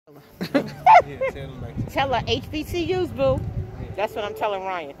Tell her HBCUs, boo. That's what I'm telling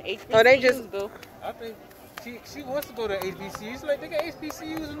Ryan. HBCUs, Oh, they just boo. I think she wants to go to HBCUs. She's like, they got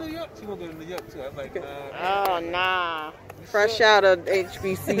HBCUs in New York. She want to go to New York too. I was like, nah. Oh, nah. fresh out of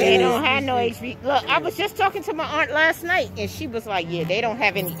HBCU. They don't have no HBCUs. Look, I was just talking to my aunt last night, and she was like, yeah, they don't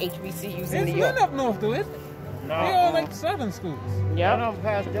have any HBCUs in New York. It's not up north, though, isn't it? No. They all like southern schools. Yep.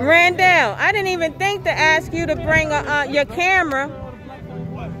 Randall, I didn't even think to ask you to bring your camera.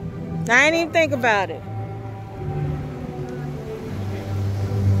 I didn't even think about it.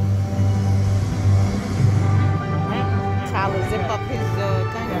 Tyler zip up his thing.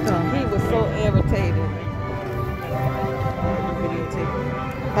 He was so irritated.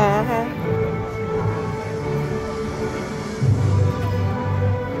 Uh-huh.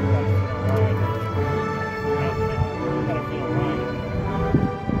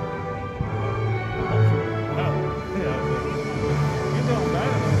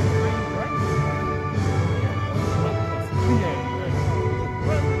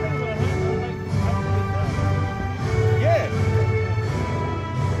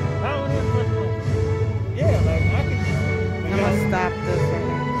 Stop this.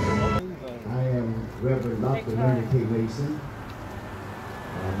 I am Reverend Dr. Leonard K. Mason,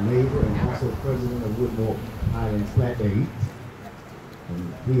 neighbor and also president of Woodmore Highlands Flat Day.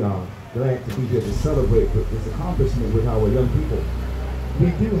 And we are glad to be here to celebrate this accomplishment with our young people.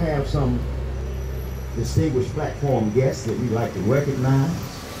 We do have some distinguished platform guests that we'd like to recognize.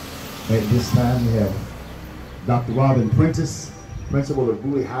 At this time, we have Dr. Robin Prentice, principal of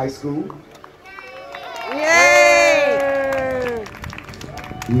Bowie High School. Yay!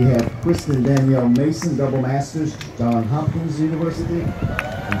 We have Kristen Danielle Mason, double masters, Johns Hopkins University,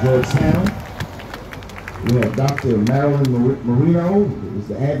 Georgetown. We have Dr. Marilyn Marino, who is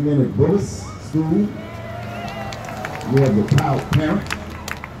the admin at Bullis School. We have the proud parent,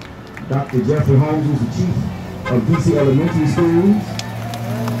 Dr. Jeffrey Holmes, who's the chief of DC Elementary Schools.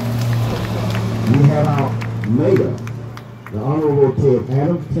 We have our mayor, the Honorable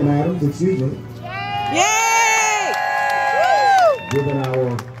Ken Adams, excuse me. Yay! Given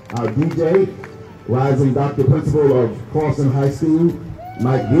our DJ, rising Dr. Principal of Crosson High School,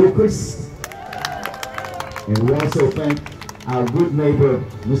 Mike Gilchrist. And we also thank our good neighbor,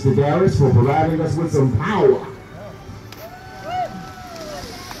 Mr. Darius, for providing us with some power.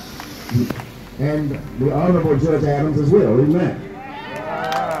 And the Honorable Judge Adams as well, amen.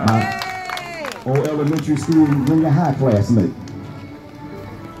 My old elementary school junior high classmate.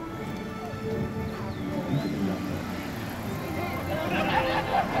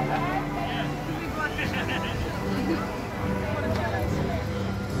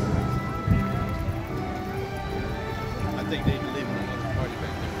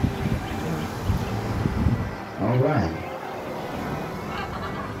 All right.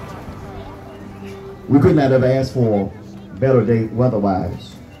 We could not have asked for a better day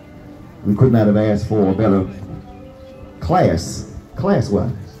weather-wise. We could not have asked for a better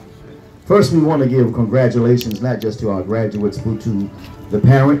class-wise. First, we want to give congratulations not just to our graduates, but to the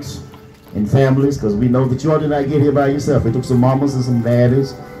parents and families, because we know that you all did not get here by yourself. It took some mamas and some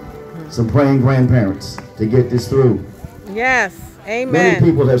daddies, some praying grandparents to get this through. Yes, amen. Many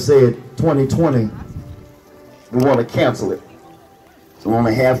people have said 2020, we want to cancel it. So we're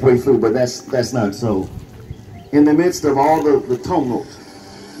only halfway through, but that's not so. In the midst of all the tumult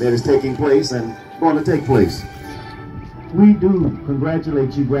that is taking place and going to take place, we do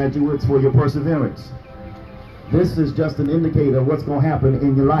congratulate you graduates for your perseverance. This is just an indicator of what's going to happen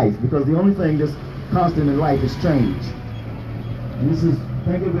in your life, because the only thing that's constant in life is change. And this is,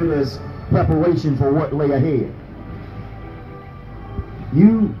 think of it as preparation for what lay ahead.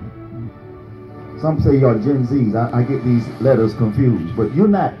 Some say you're Gen Zs. I get these letters confused, but you're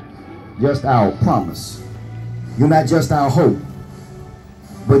not just our promise. You're not just our hope,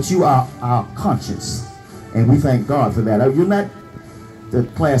 but you are our conscience. And we thank God for that. You're not the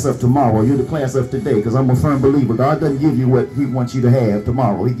class of tomorrow, you're the class of today, because I'm a firm believer. God doesn't give you what he wants you to have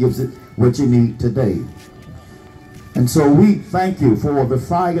tomorrow. He gives it what you need today. And so we thank you for the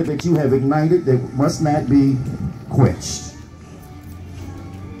fire that you have ignited that must not be quenched.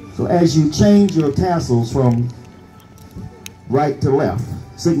 So as you change your tassels from right to left,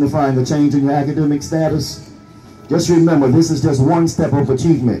 signifying a change in your academic status, just remember this is just one step of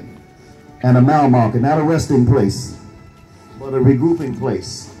achievement and a mile marker, not a resting place, but a regrouping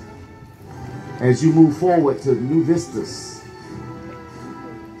place as you move forward to new vistas.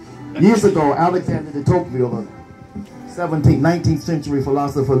 Years ago, Alexander de Tocqueville, a 17th, 19th century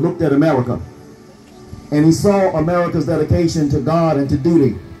philosopher, looked at America and he saw America's dedication to God and to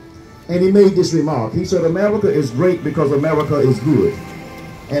duty. And he made this remark. He said, America is great because America is good.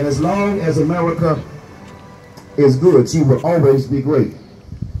 And as long as America is good, she will always be great.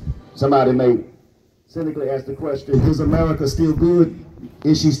 Somebody may cynically ask the question, is America still good?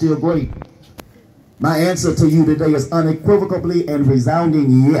 Is she still great? My answer to you today is unequivocally and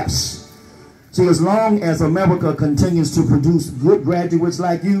resounding yes. See, as long as America continues to produce good graduates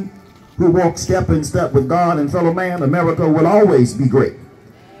like you, who walk step in step with God and fellow man, America will always be great.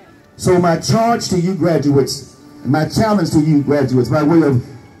 So my charge to you graduates, my challenge to you graduates, by way of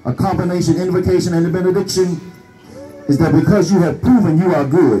a combination, invocation, and a benediction, is that because you have proven you are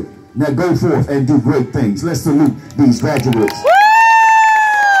good, now go forth and do great things. Let's salute these graduates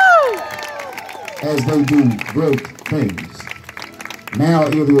as they do great things. Now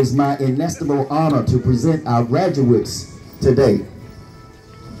it is my inestimable honor to present our graduates today.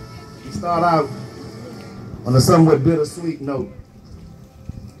 We start out on a somewhat bittersweet note.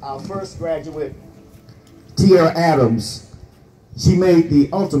 Our first graduate, Tierra Adams, she made the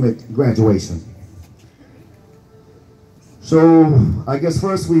ultimate graduation. So I guess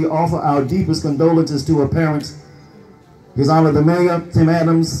first we offer our deepest condolences to her parents, His Honor the Mayor, Tim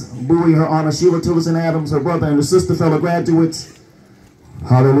Adams, Bowie, Her Honor Sheila Tillerson Adams, her brother and her sister, fellow graduates.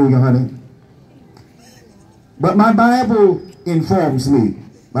 Hallelujah, honey. But my Bible informs me,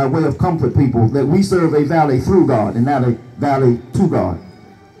 by way of comfort people, that we serve a valley through God and not a valley to God.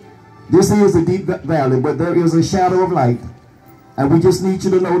 This is a deep valley, but there is a shadow of light. And we just need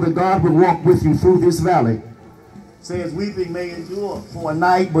you to know that God will walk with you through this valley. Says weeping may endure for a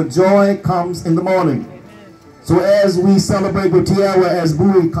night, but joy comes in the morning. So as we celebrate with Tierra, as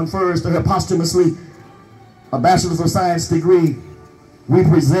Bowie confers to her posthumously a Bachelor's of Science degree, we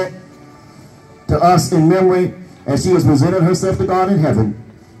present to us in memory, as she has presented herself to God in heaven,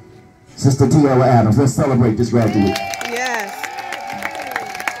 Sister Tierra Adams. Let's celebrate this graduate. Yes.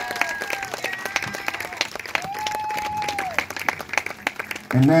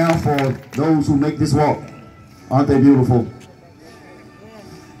 And now for those who make this walk. Aren't they beautiful?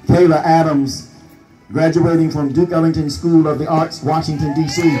 Kayla Adams, graduating from Duke Ellington School of the Arts, Washington,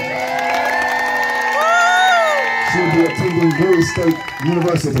 D.C. She'll be attending Bowie State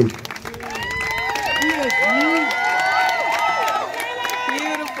University. Beautiful.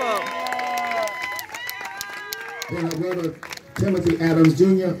 Then her brother, Timothy Adams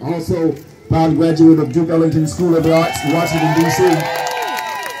Jr., also proud graduate of Duke Ellington School of the Arts, Washington, D.C.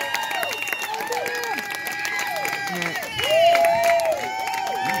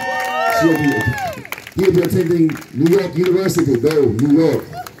 He'll be attending New York University. Go, New York.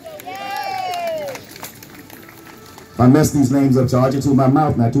 If I mess these names up, charge it to my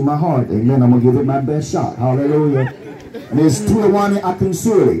mouth, not to my heart. Amen. I'm going to give it my best shot. Hallelujah. Ms. Tuawani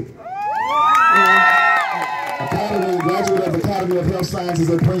Akinsuri, graduate of Academy of Health Sciences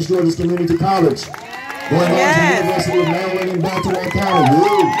at Prince George's Community College. Going on to the University of Maryland in Baltimore County.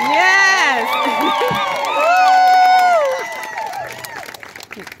 Woo.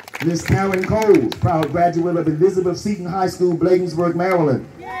 Miss Karen Coles, proud graduate of Elizabeth Seton High School, Bladensburg, Maryland.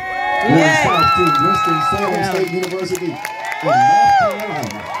 Going south to Winston-Salem State University in North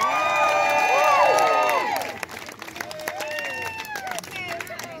Carolina.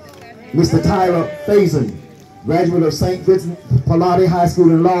 Mr. Tyler Faison, graduate of St. Vincent Pallotti High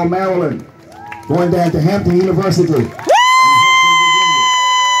School in Law, Maryland. Going down to Hampton University.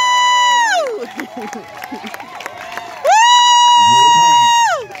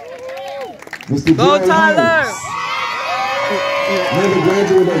 Mr. Go Tyler! Another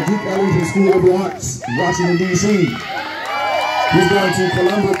graduate of Duke Ellington School of the Arts, Washington, D.C. He's going to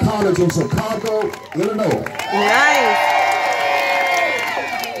Columbia College in Chicago, Illinois. Nice!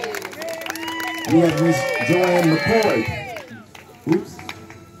 We have Miss Joanne McCoy. Oops.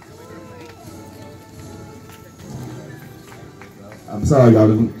 I'm sorry, y'all.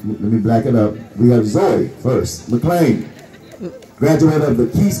 Let me black it up. We have Zoe first, McLean. Graduate of the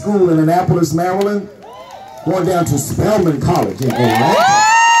Key School in Annapolis, Maryland. Going down to Spelman College in Atlanta.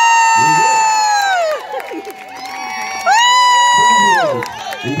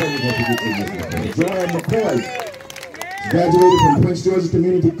 Joanne McCoy graduated from Prince George's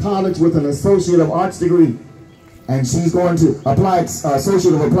Community College with an Associate of Arts degree. And she's going to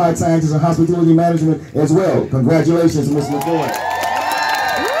Associate of Applied Sciences and Hospitality Management as well. Congratulations, Ms. McCoy.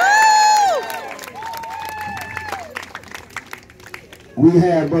 We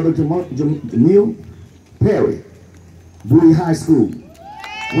have Brother Jamil Perry, Bowie High School.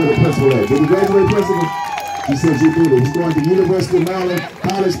 Where the principal at? Did he graduate, principal? He says you did it. He's going to University of Maryland,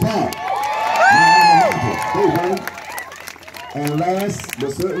 College Park. And last,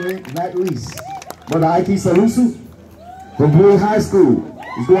 but certainly not least, Brother Ike Salusu from Bowie High School.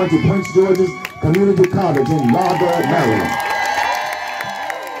 He's going to Prince George's Community College in Lauderdale, Maryland.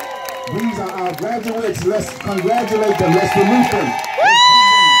 These are our graduates. Let's congratulate them. Let's salute them.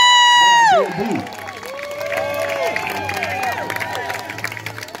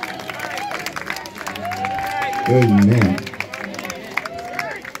 Amen.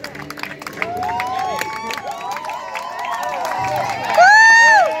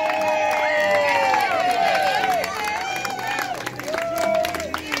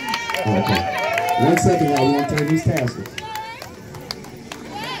 Okay. 1 second, y'all. We're going to turn these tassels.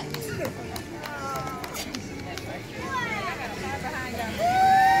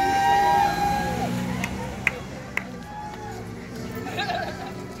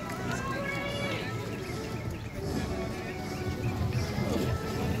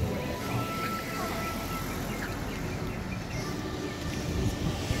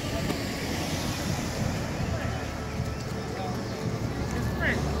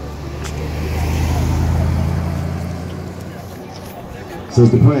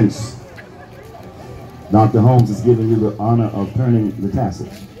 Sister Prince, Dr. Holmes is giving you the honor of turning the tassels.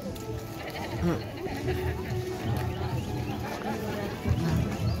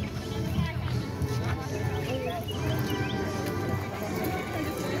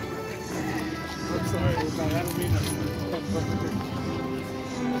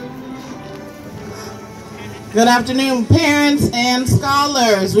 Good afternoon, parents and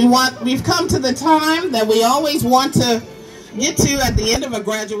scholars. We've come to the time that we always want to get to at the end of a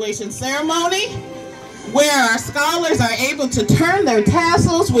graduation ceremony, where our scholars are able to turn their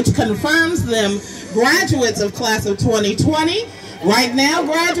tassels, which confirms them graduates of class of 2020. Right now,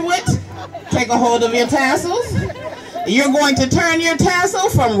 graduates, take a hold of your tassels. You're going to turn your tassel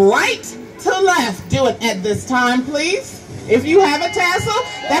from right to left. Do it at this time, please. If you have a tassel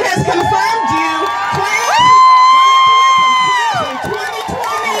that has confirmed you, please.